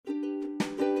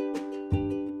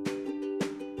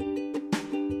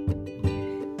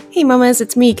Hey mamas,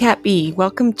 it's me, Kat B.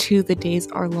 Welcome to the Days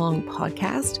Are Long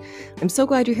podcast. I'm so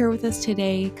glad you're here with us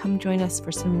today. Come join us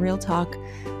for some real talk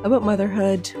about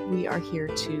motherhood. We are here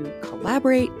to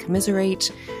collaborate,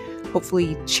 commiserate,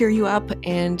 hopefully cheer you up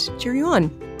and cheer you on.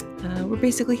 We're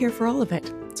basically here for all of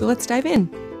it. So let's dive in.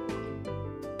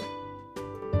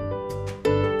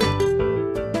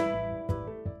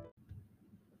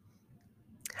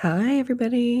 Hi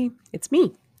everybody, it's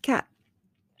me, Kat.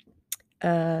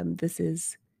 This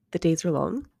is The Days Are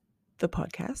Long, the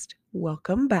podcast.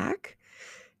 Welcome back.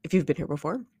 If you've been here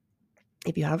before.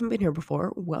 If you haven't been here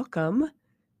before, welcome.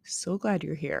 So glad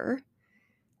you're here.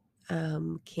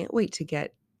 Can't wait to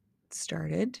get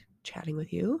started chatting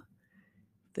with you.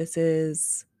 This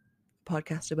is a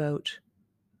podcast about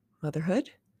motherhood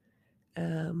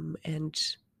and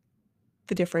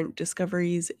the different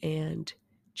discoveries and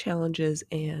challenges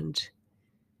and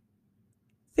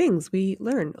things we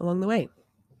learn along the way.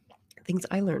 Things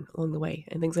I learn along the way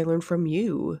and things I learn from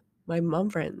you, my mom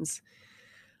friends,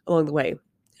 along the way.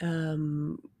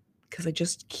 Because I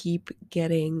just keep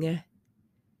getting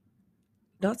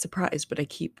not surprised, but it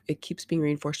keeps being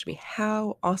reinforced to me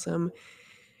how awesome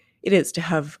it is to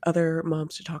have other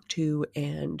moms to talk to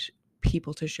and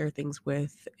people to share things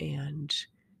with, and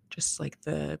just like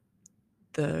the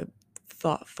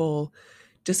thoughtful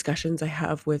discussions I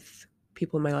have with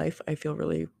people in my life. I feel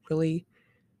really, really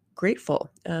grateful.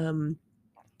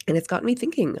 And it's gotten me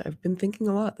thinking. I've been thinking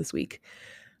a lot this week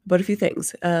about a few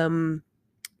things.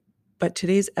 But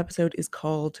today's episode is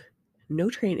called No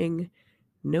Training,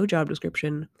 No Job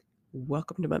Description,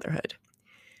 Welcome to Motherhood.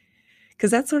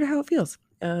 Because that's sort of how it feels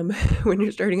when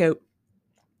you're starting out.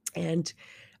 And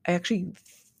I actually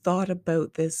thought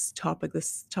about this topic.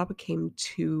 This topic came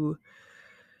to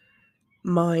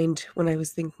mind when I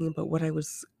was thinking about what I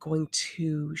was going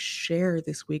to share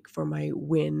this week for my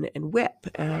win and whip.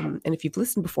 And if you've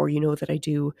listened before, you know that I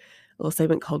do a little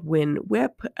segment called Win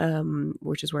Whip,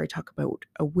 which is where I talk about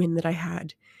a win that I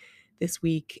had this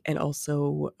week, and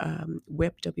also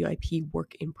WIP, W-I-P,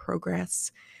 work in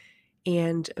progress.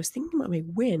 And I was thinking about my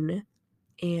win,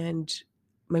 and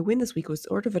my win this week was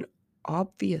sort of an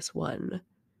obvious one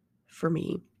for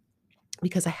me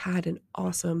because I had an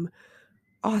awesome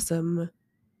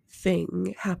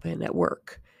thing happen at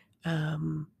work.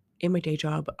 In my day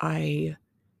job, I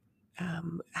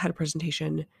had a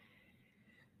presentation,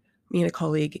 me and a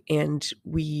colleague, and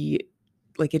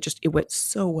it went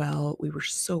so well. We were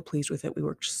so pleased with it. We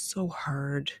worked so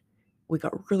hard. We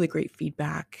got really great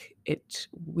feedback.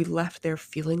 We left there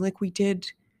feeling like we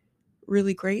did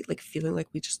really great, like feeling like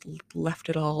we just left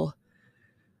it all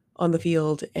on the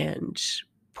field and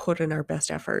put in our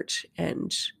best effort.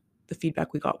 And the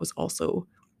feedback we got was also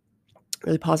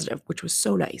really positive, which was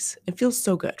so nice. It feels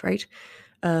so good, right?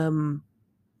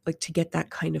 Like to get that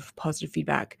kind of positive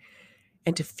feedback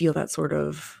and to feel that sort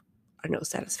of, I don't know,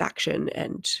 satisfaction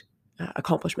and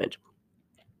accomplishment.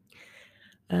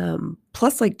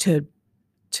 Plus, like to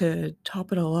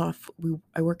top it all off,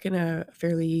 I work in a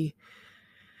fairly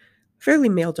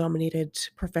male-dominated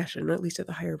profession, at least at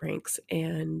the higher ranks.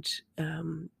 And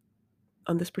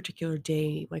on this particular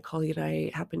day, my colleague and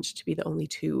I happened to be the only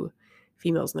two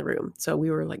females in the room. So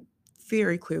we were like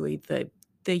very clearly the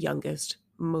youngest,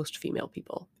 most female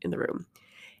people in the room.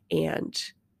 And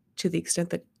to the extent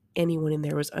that anyone in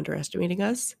there was underestimating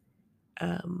us,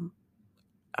 I'm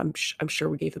sure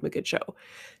we gave them a good show.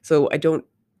 So I don't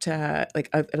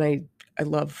I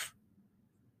love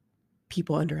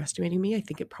people underestimating me. I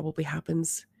think it probably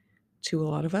happens to a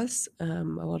lot of us a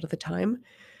lot of the time.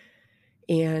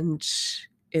 And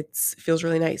it feels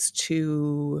really nice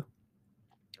to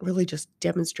really just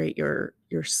demonstrate your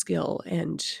skill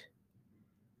and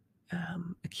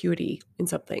acuity in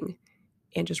something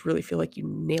and just really feel like you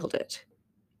nailed it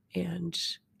and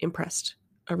impressed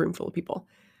a room full of people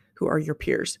who are your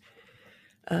peers.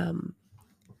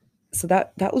 So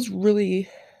that was really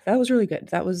good.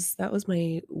 That was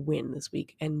my win this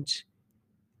week, and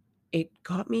it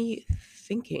got me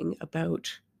thinking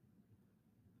about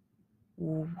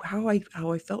how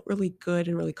I felt really good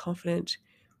and really confident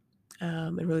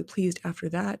and really pleased after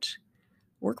that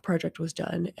work project was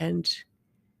done, and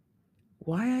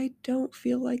why I don't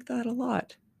feel like that a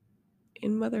lot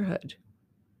in motherhood.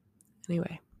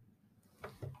 Anyway.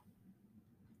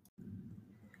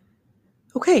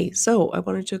 Okay, so I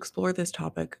wanted to explore this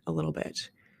topic a little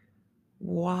bit.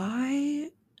 Why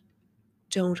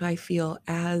don't I feel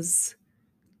as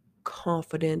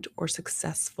confident or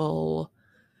successful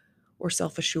or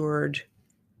self-assured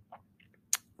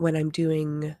when I'm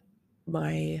doing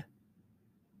my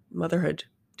motherhood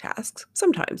tasks?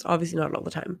 Sometimes, obviously not all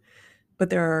the time, but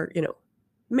there are,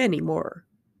 many more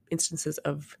instances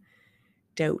of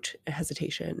doubt, a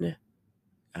hesitation,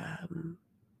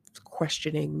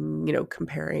 questioning,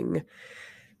 comparing,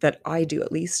 that I do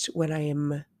at least when I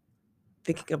am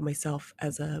thinking of myself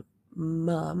as a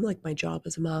mom, like my job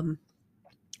as a mom,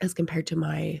 as compared to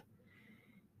my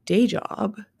day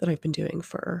job that I've been doing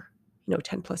for,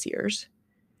 10 plus years.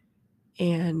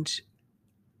 And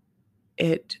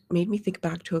it made me think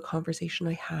back to a conversation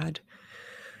I had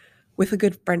with a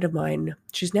good friend of mine.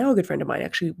 She's now a good friend of mine.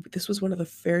 Actually, this was one of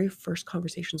the very first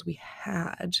conversations we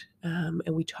had. And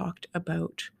we talked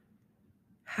about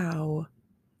how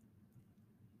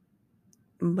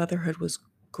motherhood was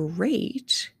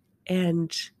great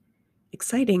and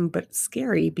exciting, but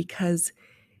scary because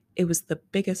it was the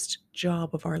biggest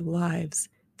job of our lives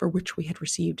for which we had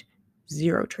received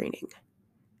zero training.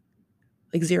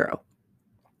 Like zero,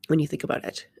 when you think about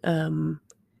it.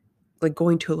 Like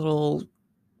going to a little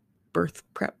birth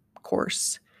prep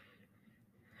course,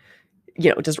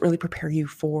 it doesn't really prepare you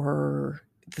for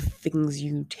the things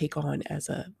you take on as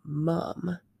a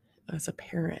mom, as a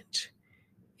parent,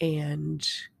 and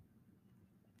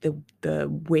the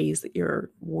ways that your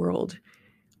world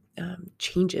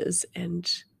changes,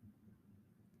 and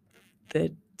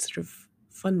the sort of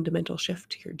fundamental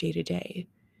shift to your day-to-day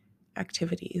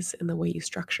activities and the way you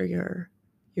structure your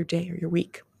day or your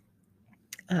week.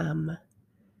 And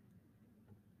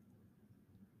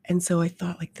so I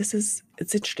thought, like, it's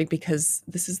interesting because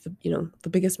this is the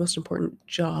biggest, most important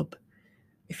job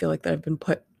I feel like that I've been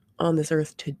put on this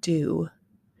earth to do,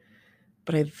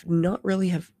 but I've not really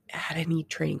have had any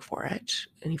training for it,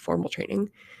 any formal training.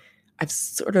 I've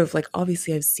sort of, like,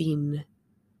 obviously I've seen,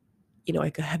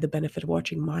 I had the benefit of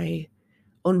watching my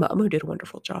own mom, who did a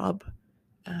wonderful job,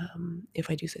 if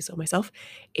I do say so myself,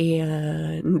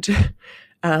 and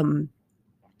um,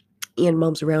 and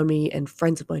moms around me and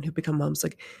friends of mine who've become moms.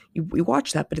 Like, we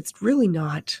watch that, but it's really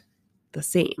not the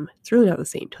same. It's really not the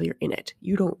same till you're in it.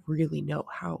 You don't really know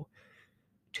how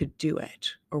to do it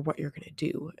or what you're going to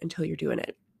do until you're doing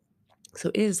it. So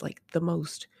it is like the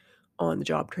most on the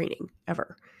job training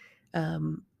ever.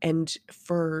 And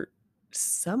for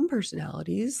some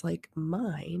personalities like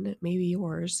mine, maybe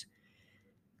yours,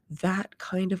 that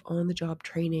kind of on the job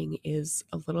training is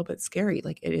a little bit scary.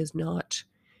 Like, it is not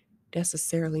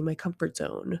necessarily my comfort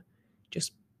zone,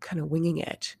 just kind of winging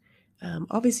it.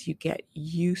 Obviously, you get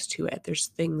used to it. There's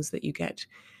things that you get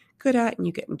good at, and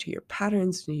you get into your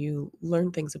patterns, and you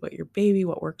learn things about your baby,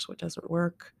 what works, what doesn't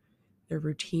work, their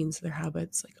routines, their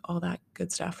habits, like all that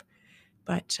good stuff.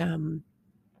 But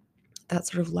that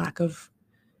sort of lack of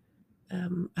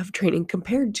training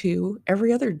compared to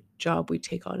every other job we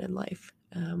take on in life.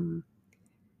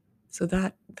 So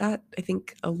that I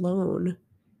think alone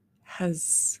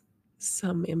has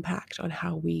some impact on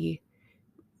how we,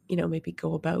 maybe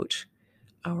go about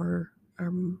our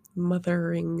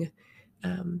mothering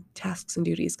tasks and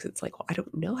duties. Because it's like, well, I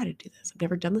don't know how to do this. I've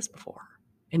never done this before,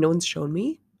 and no one's shown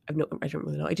me. I don't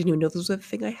really know. I didn't even know this was a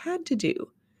thing I had to do.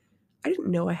 I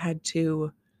didn't know I had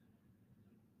to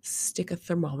stick a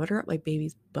thermometer up my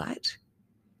baby's butt,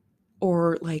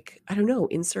 or, like, I don't know,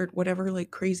 insert whatever,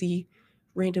 like, crazy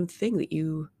random thing that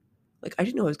you like. I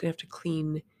didn't know I was gonna have to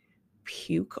clean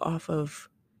puke off of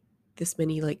this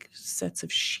many, like, sets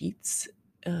of sheets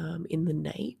in the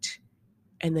night,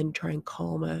 and then try and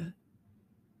calm a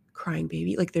crying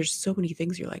baby. Like, there's so many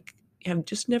things you're like, have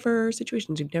just never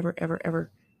situations you've never, ever,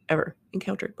 ever, ever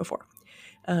encountered before.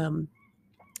 And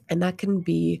that can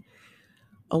be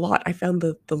a lot. I found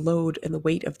the load and the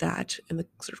weight of that, and the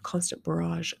sort of constant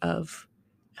barrage of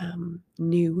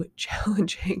new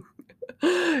challenging,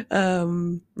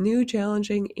 and,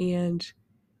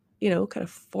 kind of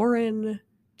foreign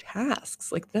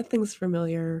tasks. Like, nothing's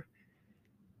familiar,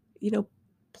 you know,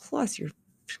 plus you're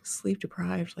sleep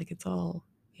deprived. Like, it's all,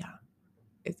 yeah,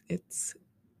 it's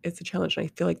a challenge. And I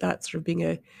feel like that sort of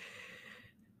being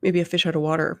maybe a fish out of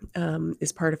water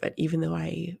is part of it, even though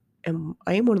I am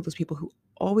one of those people who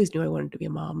always knew I wanted to be a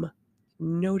mom.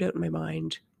 No doubt in my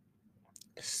mind.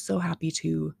 So happy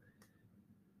to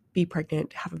be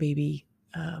pregnant, have a baby,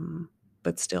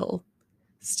 but still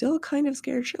kind of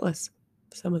scared shitless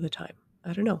some of the time.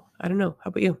 I don't know. How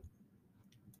about you?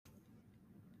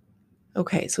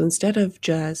 Okay, so instead of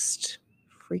just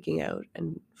freaking out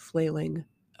and flailing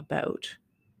about,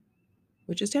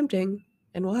 which is tempting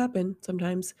and will happen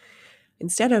sometimes,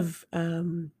 instead of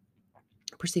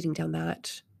proceeding down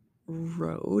that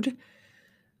road,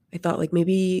 I thought, like,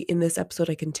 maybe in this episode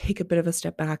I can take a bit of a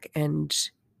step back and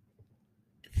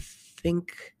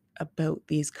think about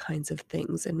these kinds of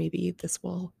things, and maybe this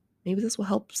will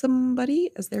help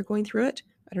somebody as they're going through it.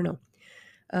 I don't know.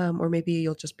 Or maybe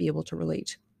you'll just be able to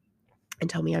relate and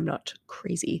tell me I'm not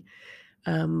crazy.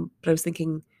 But I was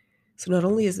thinking, so not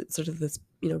only is it sort of this,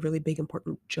 really big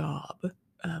important job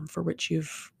for which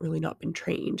you've really not been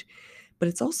trained, but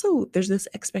it's also, there's this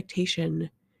expectation,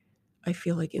 I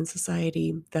feel like, in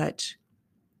society that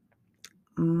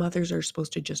mothers are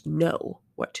supposed to just know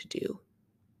what to do.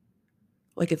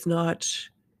 Like it's not,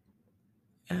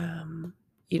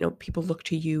 people look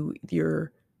to you,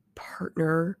 your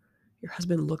partner, your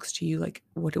husband looks to you like,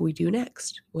 what do we do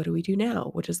next? What do we do now?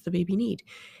 What does the baby need?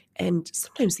 And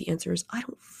sometimes the answer is, I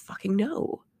don't fucking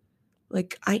know.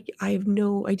 Like I have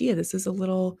no idea. This is a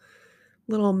little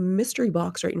mystery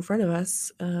box right in front of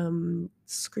us,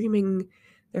 screaming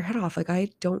their head off. Like I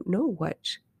don't know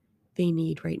what they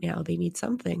need right now. They need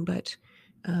something, but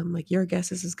like your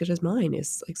guess is as good as mine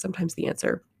is like sometimes the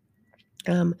answer.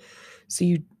 Um, so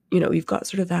you've got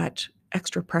sort of that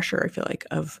extra pressure, I feel like,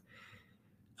 of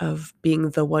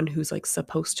being the one who's like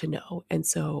supposed to know. And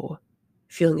so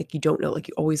feeling like you don't know, like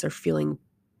you always are feeling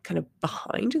kind of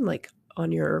behind and like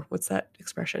on your, what's that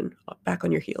expression? Back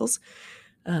on your heels.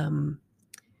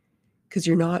 Because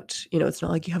you're not, it's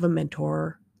not like you have a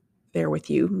mentor there with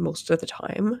you most of the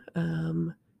time.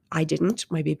 I didn't.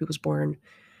 My baby was born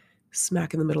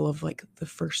smack in the middle of like the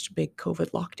first big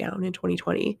COVID lockdown in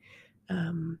 2020.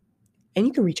 And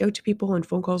you can reach out to people and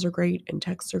phone calls are great and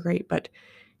texts are great, but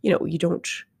you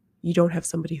don't have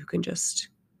somebody who can just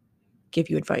give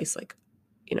you advice, like,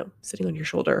 sitting on your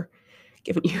shoulder,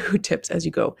 giving you tips as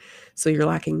you go. So you're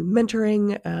lacking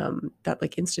mentoring. That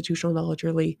like institutional knowledge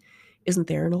really isn't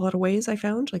there in a lot of ways. I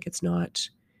found like it's not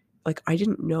like I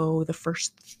didn't know the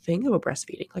first thing about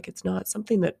breastfeeding. Like it's not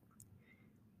something that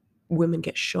women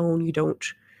get shown. You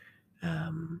don't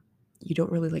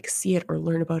really like see it or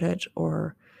learn about it,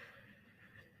 or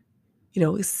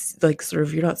it's like sort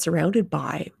of you're not surrounded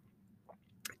by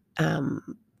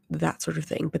that sort of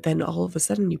thing. But then all of a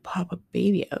sudden you pop a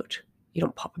baby out. You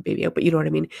don't pop a baby out, but you know what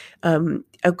I mean.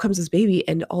 Out comes this baby,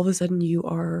 and all of a sudden you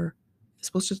are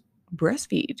supposed to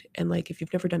breastfeed. And like if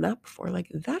you've never done that before, like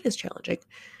that is challenging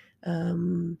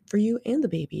for you and the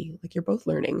baby. Like you're both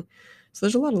learning. So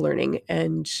there's a lot of learning,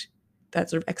 and that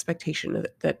sort of expectation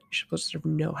that you're supposed to sort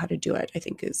of know how to do it, I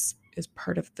think is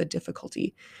part of the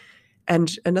difficulty.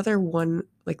 And another one,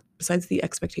 like besides the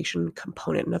expectation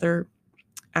component, another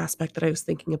aspect that I was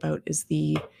thinking about is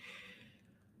the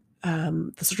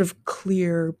sort of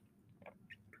clear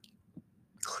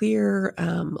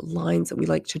lines that we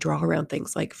like to draw around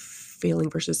things like failing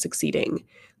versus succeeding,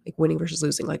 like winning versus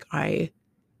losing. Like I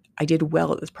did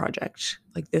well at this project.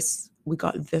 Like this, we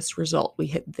got this result. We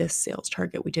hit this sales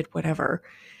target. We did whatever.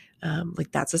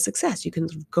 Like that's a success. You can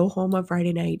go home on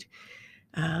Friday night,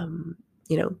 um,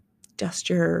 you know, dust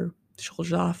your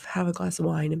shoulders off, have a glass of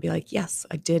wine, and be like, yes,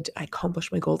 I did. I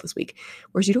accomplished my goal this week.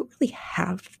 Whereas you don't really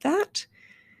have that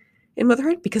in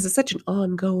motherhood because it's such an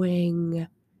ongoing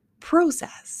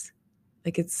process.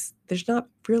 Like there's not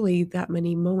really that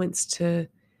many moments to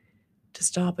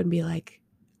stop and be like,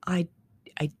 I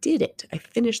I did it. I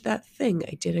finished that thing.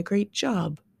 I did a great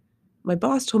job. My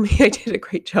boss told me I did a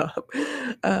great job.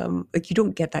 Like you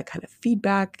don't get that kind of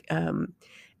feedback.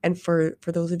 And for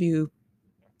those of you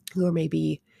who are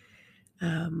maybe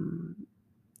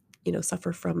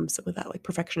suffer from some of that like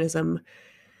perfectionism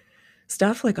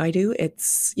stuff like I do,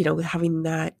 it's having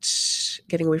that,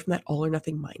 getting away from that all or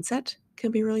nothing mindset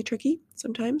can be really tricky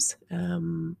sometimes,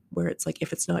 where it's like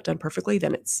if it's not done perfectly,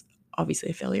 then it's obviously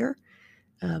a failure.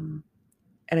 Um,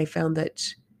 and I found that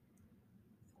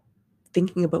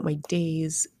thinking about my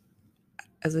days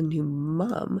as a new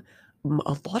mom,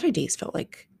 a lot of days felt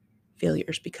like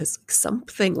failures because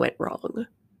something went wrong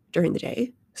during the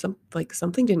day.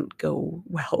 Something didn't go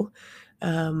well.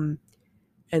 And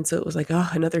so it was like,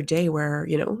 another day where,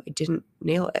 I didn't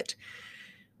nail it,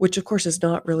 which of course is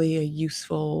not really a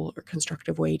useful or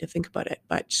constructive way to think about it.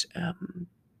 But I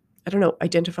don't know,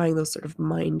 identifying those sort of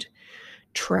mind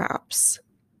traps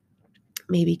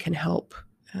maybe can help.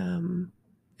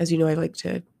 As you know, I like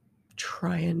to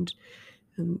try and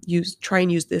use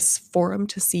this forum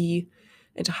to see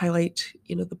and to highlight,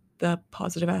 the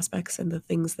positive aspects and the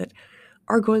things that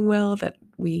are going well that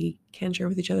we can share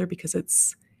with each other, because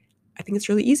I think it's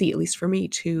really easy, at least for me,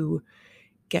 to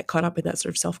get caught up in that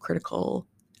sort of self-critical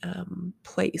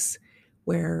place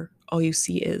where all you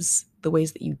see is the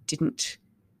ways that you didn't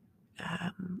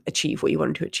achieve what you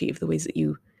wanted to achieve, the ways that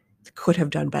you could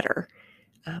have done better.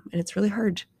 And it's really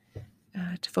hard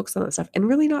to focus on that stuff, and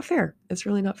really not fair. It's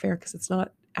really not fair because it's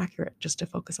not accurate just to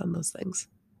focus on those things.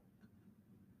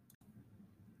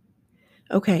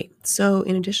 Okay, so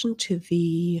in addition to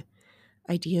the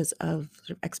ideas of sort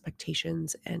of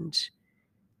expectations and,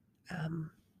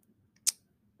 um,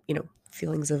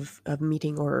 feelings of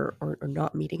meeting or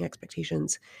not meeting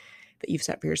expectations that you've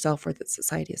set for yourself or that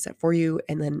society has set for you.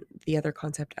 And then the other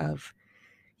concept of,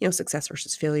 success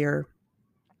versus failure,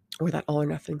 or that all or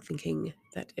nothing thinking,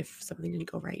 that if something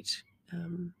didn't go right,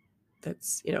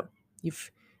 that's,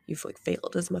 you've like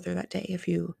failed as a mother that day if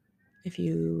you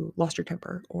lost your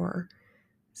temper or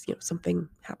something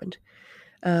happened.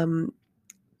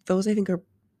 Those I think are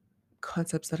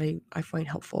concepts that I find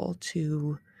helpful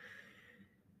to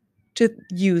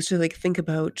use to like think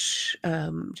about,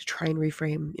 to try and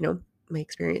reframe my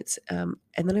experience. And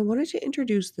then I wanted to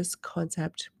introduce this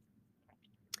concept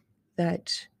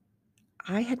that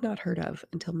I had not heard of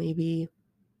until maybe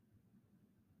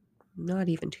not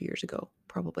even 2 years ago,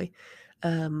 probably.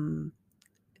 Um,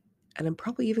 and I'm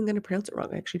probably even going to pronounce it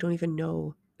wrong. I actually don't even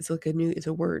know. It's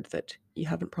a word that you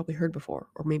haven't probably heard before,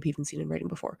 or maybe even seen in writing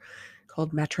before,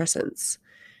 called matrescence.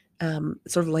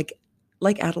 Sort of like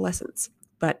adolescence,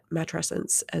 but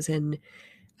matrescence, as in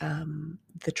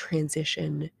the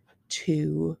transition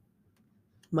to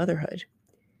motherhood,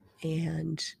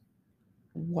 and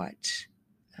what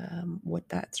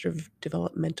that sort of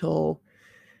developmental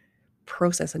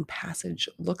process and passage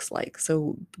looks like.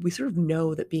 So we sort of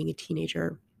know that being a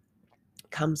teenager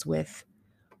comes with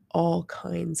all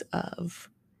kinds of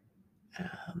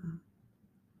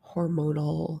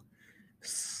hormonal,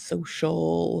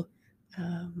 social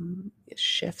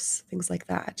shifts, things like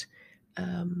that,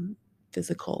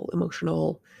 physical,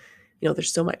 emotional.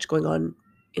 There's so much going on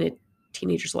in a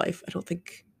teenager's life. I don't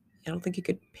think you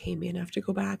could pay me enough to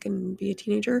go back and be a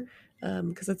teenager,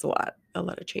 because it's a lot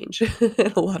of change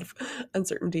and a lot of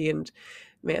uncertainty, and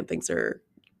man, things are,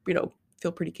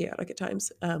 feel pretty chaotic at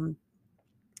times.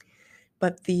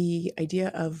 But the idea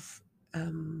of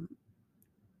um,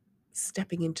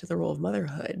 stepping into the role of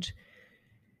motherhood,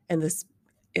 and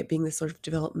it being this sort of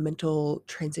developmental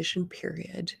transition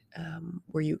period,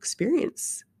 where you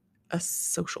experience a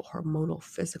social, hormonal,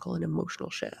 physical, and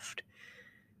emotional shift,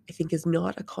 I think is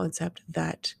not a concept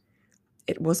that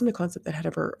it wasn't a concept that had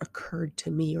ever occurred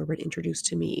to me or been introduced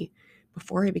to me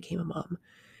before I became a mom.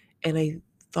 And I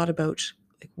thought about,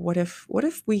 like, what if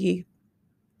we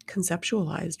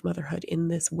conceptualized motherhood in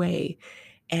this way,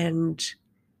 and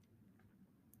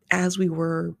as we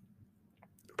were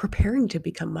preparing to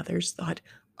become mothers, thought,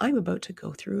 I'm about to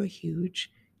go through a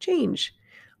huge change.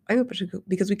 I'm about to go,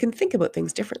 because we can think about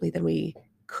things differently than we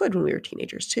could when we were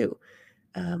teenagers too.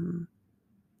 Um,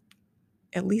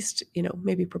 at least,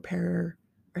 maybe prepare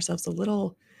ourselves a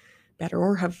little better,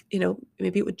 or have,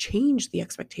 maybe it would change the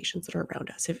expectations that are around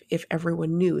us if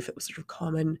everyone knew, if it was sort of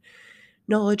common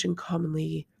knowledge and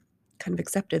commonly kind of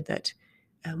accepted that,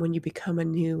 when you become a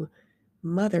new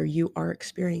mother, you are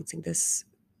experiencing this,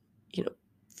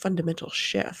 fundamental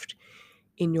shift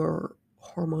in your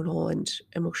hormonal and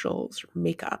emotional sort of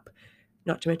makeup,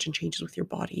 not to mention changes with your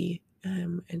body,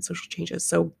 and social changes.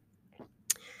 So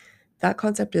that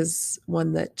concept is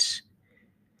one that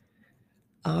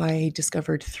I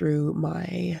discovered through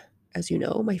as you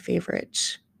know, my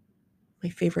favorite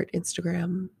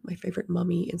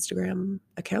mommy Instagram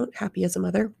account, Happy as a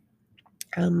Mother.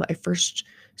 I first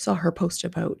saw her post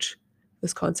about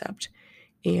this concept,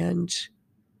 and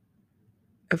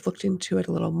I've looked into it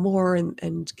a little more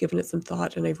and given it some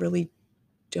thought, and I really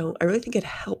think it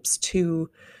helps to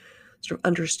sort of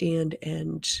understand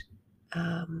and,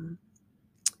 um,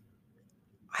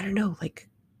 I don't know, like,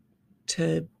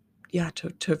 to, yeah,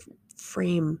 to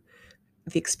frame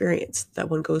the experience that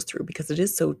one goes through, because it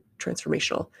is so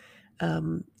transformational.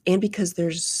 And because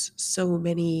there's so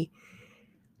many,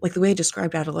 like, the way I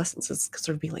described adolescence is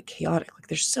sort of being like chaotic. Like,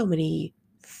 there's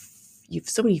you have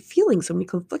so many feelings, so many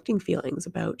conflicting feelings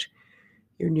about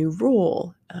your new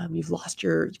role. You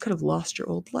kind of lost your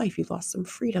old life. You've lost some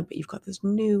freedom, but you've got this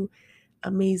new,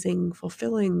 amazing,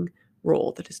 fulfilling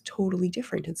role that is totally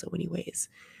different in so many ways.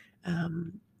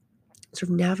 Um, Sort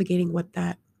of navigating what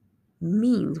that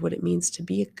means, what it means to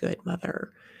be a good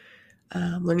mother,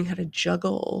 learning how to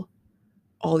juggle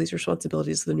all these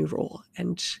responsibilities of the new role,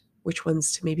 and which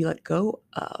ones to maybe let go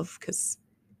of, because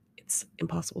it's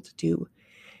impossible to do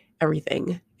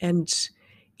everything. And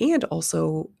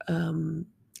also,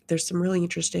 there's some really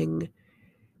interesting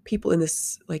people in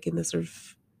this, like, in this sort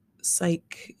of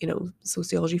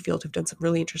sociology field, who've done some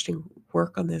really interesting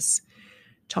work on this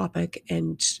topic,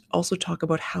 and also talk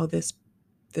about how this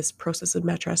process of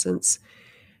matrescence,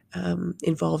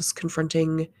 involves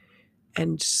confronting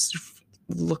and sort of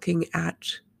looking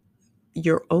at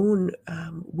your own,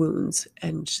 wounds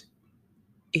and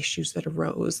issues that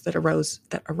arise,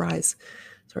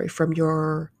 sorry, from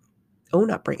your own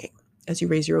upbringing as you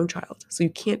raise your own child. So you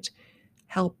can't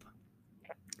help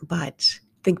but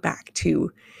think back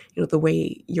to, the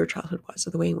way your childhood was,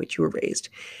 or the way in which you were raised,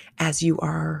 as you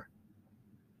are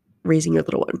raising your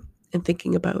little one, and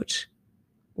thinking about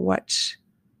what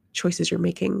choices you're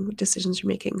making, what decisions you're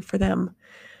making for them.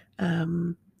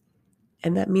 And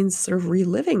that means sort of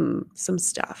reliving some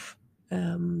stuff,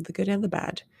 the good and the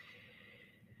bad.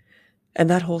 And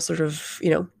that whole sort of,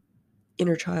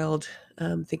 inner child,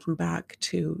 thinking back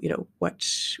to,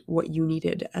 what you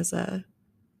needed as a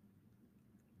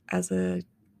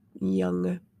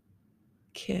young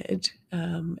kid,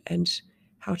 and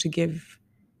how to give,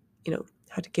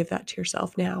 that to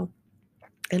yourself now,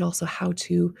 and also how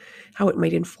it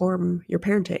might inform your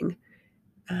parenting,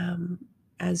 um,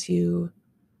 as you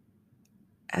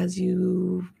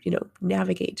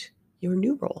navigate your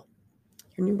new role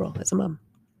as a mom.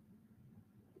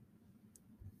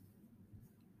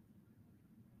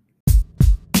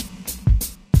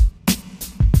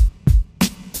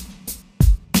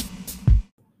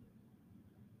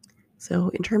 So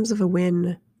in terms of a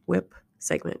win whip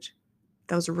segment,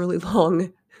 that was a really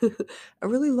long a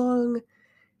really long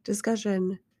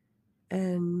discussion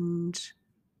and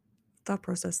thought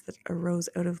process that arose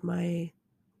out of my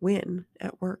win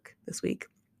at work this week.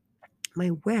 My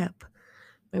whip,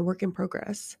 my work in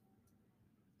progress.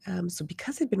 So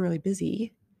because I've been really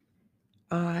busy,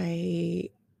 I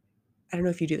don't know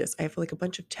if you do this. I have like a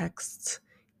bunch of texts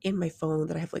in my phone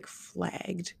that I have like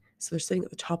flagged. So they're sitting at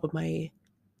the top of my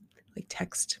like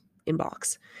text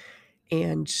inbox.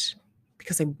 And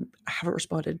because I haven't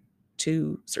responded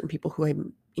to certain people who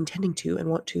I'm intending to and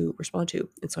want to respond to.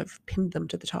 And so I've pinned them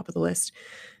to the top of the list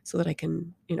so that I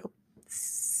can,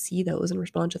 see those and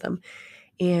respond to them.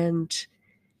 And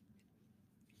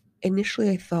initially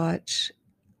I thought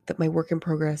that my work in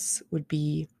progress would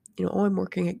be, I'm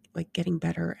working at like getting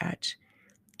better at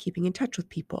keeping in touch with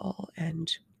people and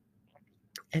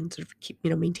sort of keep,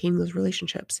 maintaining those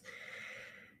relationships.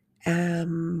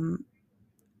 And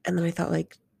then I thought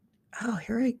like, oh,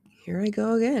 here I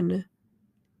go again.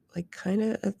 Like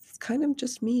it's kind of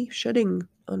just me shitting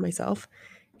on myself.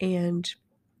 And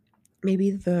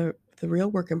maybe the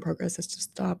real work in progress is to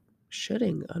stop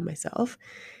shitting on myself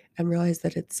and realize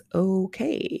that it's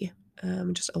okay.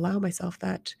 Just allow myself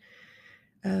that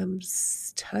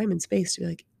time and space to be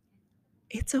like,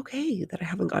 it's okay that I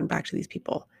haven't gone back to these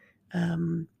people.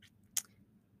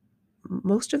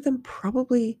 Most of them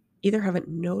probably either haven't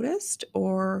noticed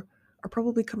or are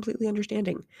probably completely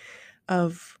understanding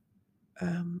of,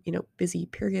 busy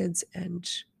periods and,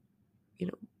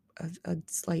 a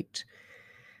slight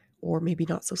or maybe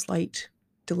not so slight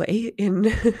delay in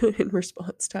in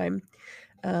response time.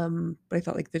 But I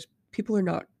thought like this people are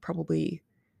not probably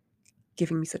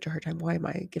giving me such a hard time. Why am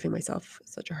I giving myself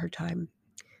such a hard time?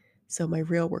 So my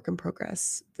real work in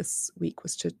progress this week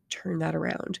was to turn that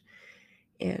around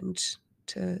and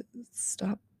to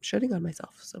stop shutting on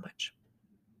myself so much.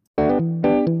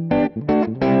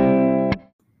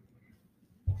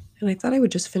 And I thought I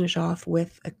would just finish off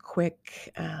with a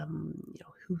quick,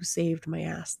 who saved my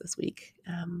ass this week?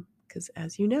 Because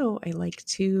as you know, I like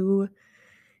to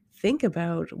think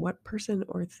about what person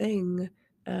or thing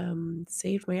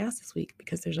saved my ass this week,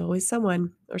 because there's always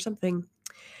someone or something.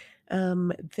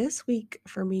 This week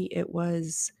for me, it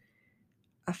was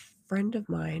a friend of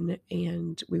mine,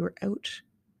 and we were out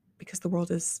because the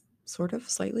world is sort of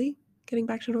slightly getting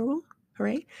back to normal.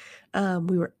 Hooray.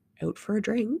 We were out for a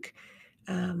drink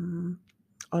on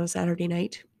a Saturday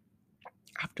night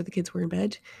after the kids were in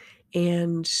bed,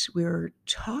 and we were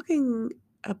talking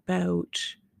about,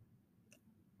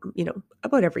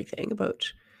 about everything,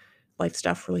 about life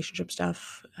stuff, relationship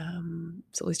stuff,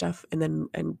 silly stuff,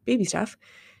 and baby stuff,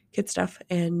 kid stuff.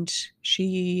 And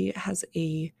she has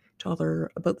a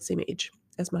toddler about the same age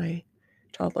as my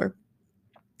toddler.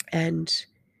 And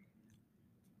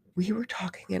we were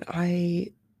talking, and I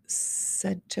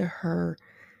said to her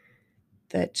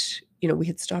that, we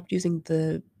had stopped using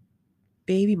the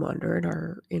baby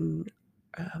monitor in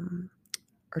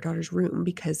our daughter's room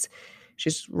because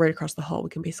she's right across the hall. We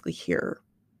can basically hear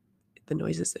the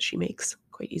noises that she makes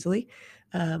quite easily.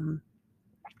 But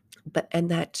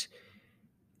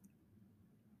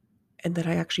that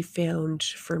I actually found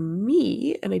for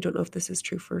me, and I don't know if this is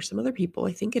true for some other people,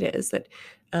 I think it is, that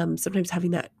sometimes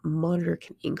having that monitor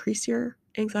can increase your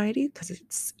anxiety because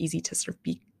it's easy to sort of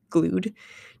be glued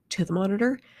to the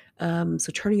monitor.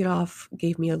 So turning it off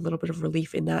gave me a little bit of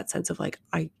relief in that sense of like,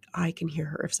 I can hear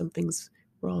her. If something's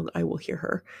wrong, I will hear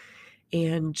her.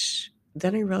 And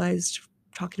then I realized,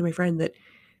 talking to my friend, that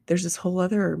there's this whole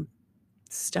other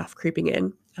stuff creeping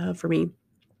in for me.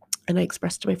 And I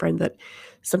expressed to my friend that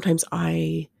sometimes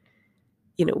I,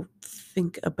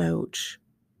 think about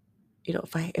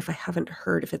if I haven't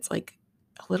heard, if it's like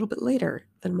a little bit later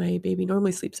than my baby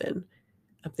normally sleeps in,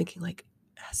 I'm thinking like,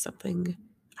 has something,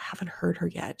 I haven't heard her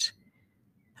yet.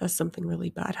 Has something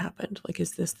really bad happened? Like,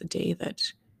 is this the day that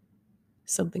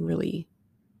something really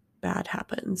bad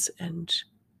happens and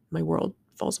my world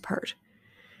falls apart?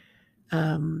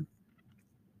 And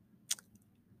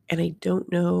I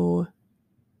don't know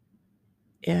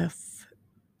if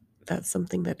that's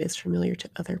something that is familiar to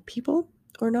other people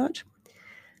or not.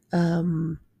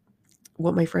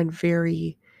 What my friend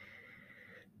very,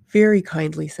 very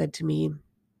kindly said to me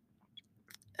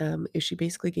is she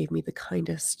basically gave me the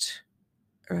kindest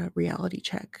reality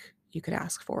check you could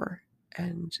ask for,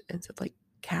 and said, like,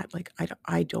 Kat, like,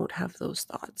 I don't have those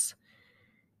thoughts.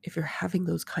 If you're having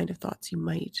those kind of thoughts, you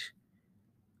might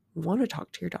want to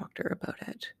talk to your doctor about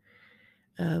it.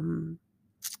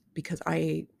 Because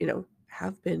I,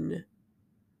 have been,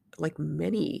 like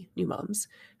many new moms,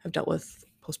 have dealt with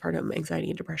postpartum anxiety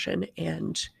and depression.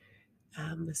 And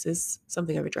this is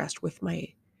something I've addressed with my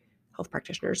health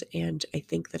practitioners. And I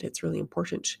think that it's really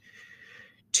important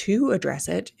to address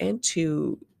it and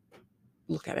to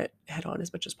look at it head on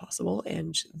as much as possible.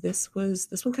 And this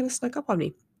one kind of snuck up on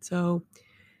me. So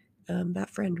that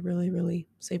friend really, really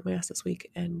saved my ass this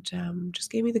week, and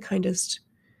just gave me the kindest,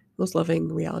 most loving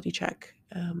reality check.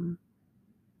 And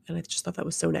I just thought that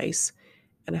was so nice.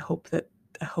 And I hope that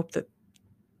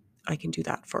I can do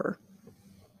that for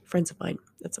friends of mine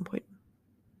at some point.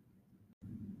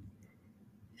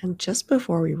 And just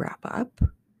before we wrap up,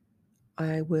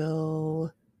 I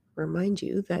will remind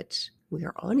you that we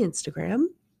are on Instagram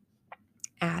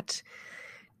at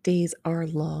Days Are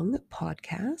Long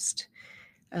Podcast.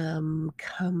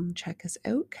 Come check us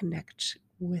out, connect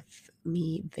with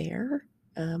me there.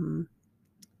 I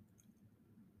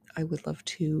would love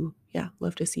to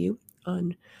see you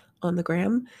on the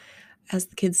gram, as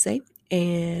the kids say.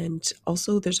 And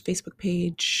also there's a Facebook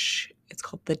page. It's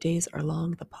called The Days Are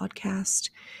Long, the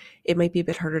podcast. It might be a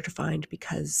bit harder to find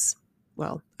because,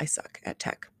 well, I suck at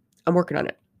tech. I'm working on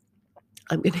it.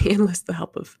 I'm going to enlist the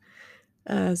help of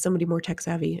somebody more tech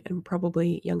savvy and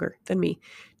probably younger than me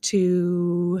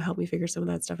to help me figure some of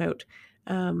that stuff out.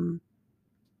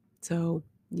 So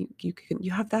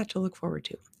you have that to look forward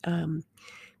to.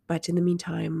 But in the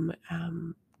meantime,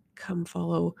 come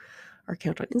follow our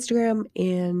account on Instagram,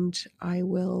 and I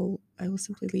will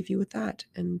simply leave you with that.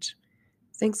 And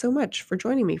thanks so much for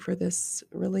joining me for this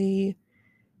really,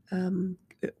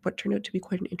 what turned out to be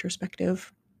quite an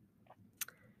introspective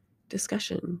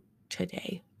discussion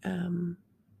today.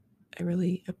 I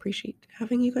really appreciate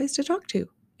having you guys to talk to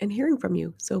and hearing from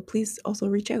you. So please also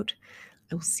reach out.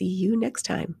 I will see you next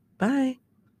time. Bye.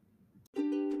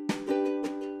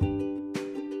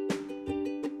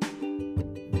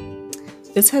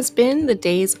 This has been the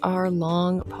Days Are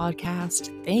Long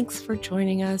podcast. Thanks for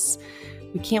joining us.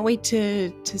 We can't wait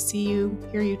to see you,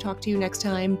 hear you, talk to you next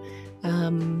time,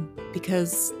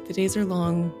 because the days are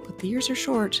long, but the years are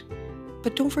short.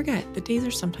 But don't forget, the days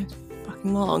are sometimes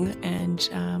fucking long, and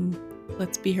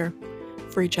let's be here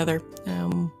for each other.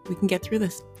 We can get through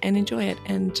this and enjoy it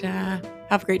and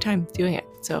have a great time doing it.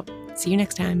 So see you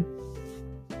next time.